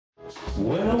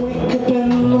When I wake up in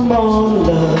the morning,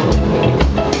 love,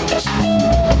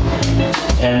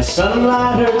 and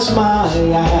sunlight hurts my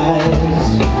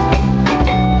eyes,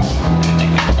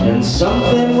 and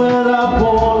something without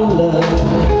warning, love,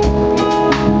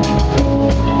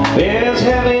 bears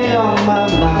heavy on my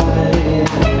mind.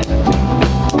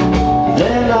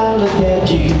 Then I look at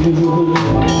you,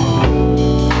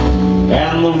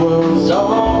 and the world's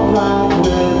alright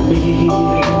with me.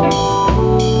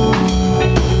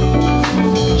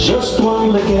 Just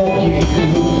one look at you,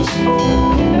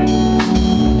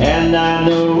 and I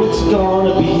know it's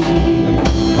gonna be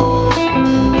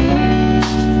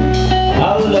a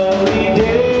lovely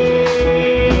day.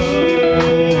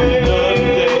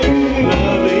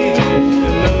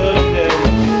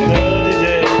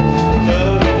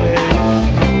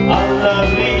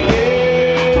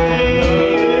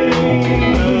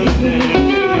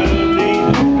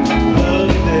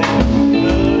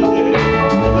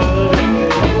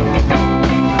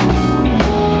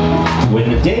 When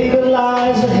the day that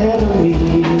lies ahead of me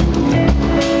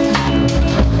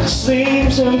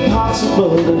seems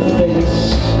impossible to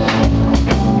face,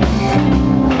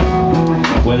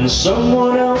 when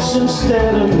someone else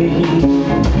instead of me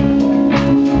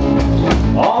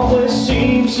always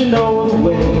seems to know the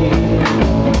way,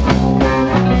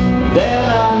 then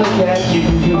I look at you,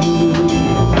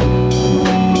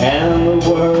 and the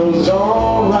world's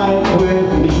alright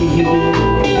with me.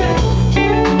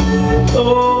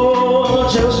 Oh,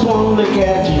 just one look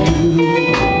at you,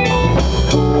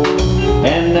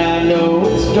 and I know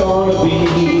it's gonna be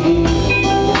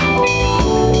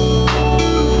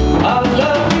a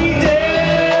lovely day.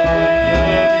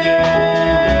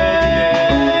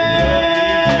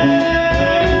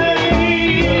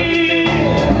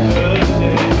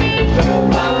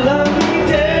 A lovely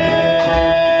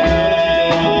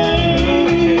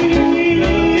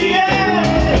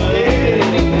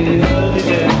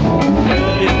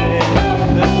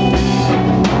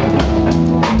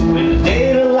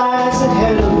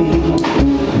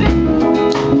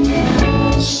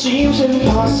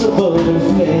impossible to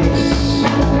face,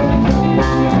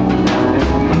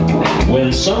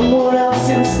 when someone else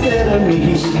instead of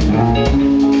me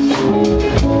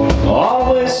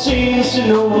always seems to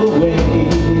know the way,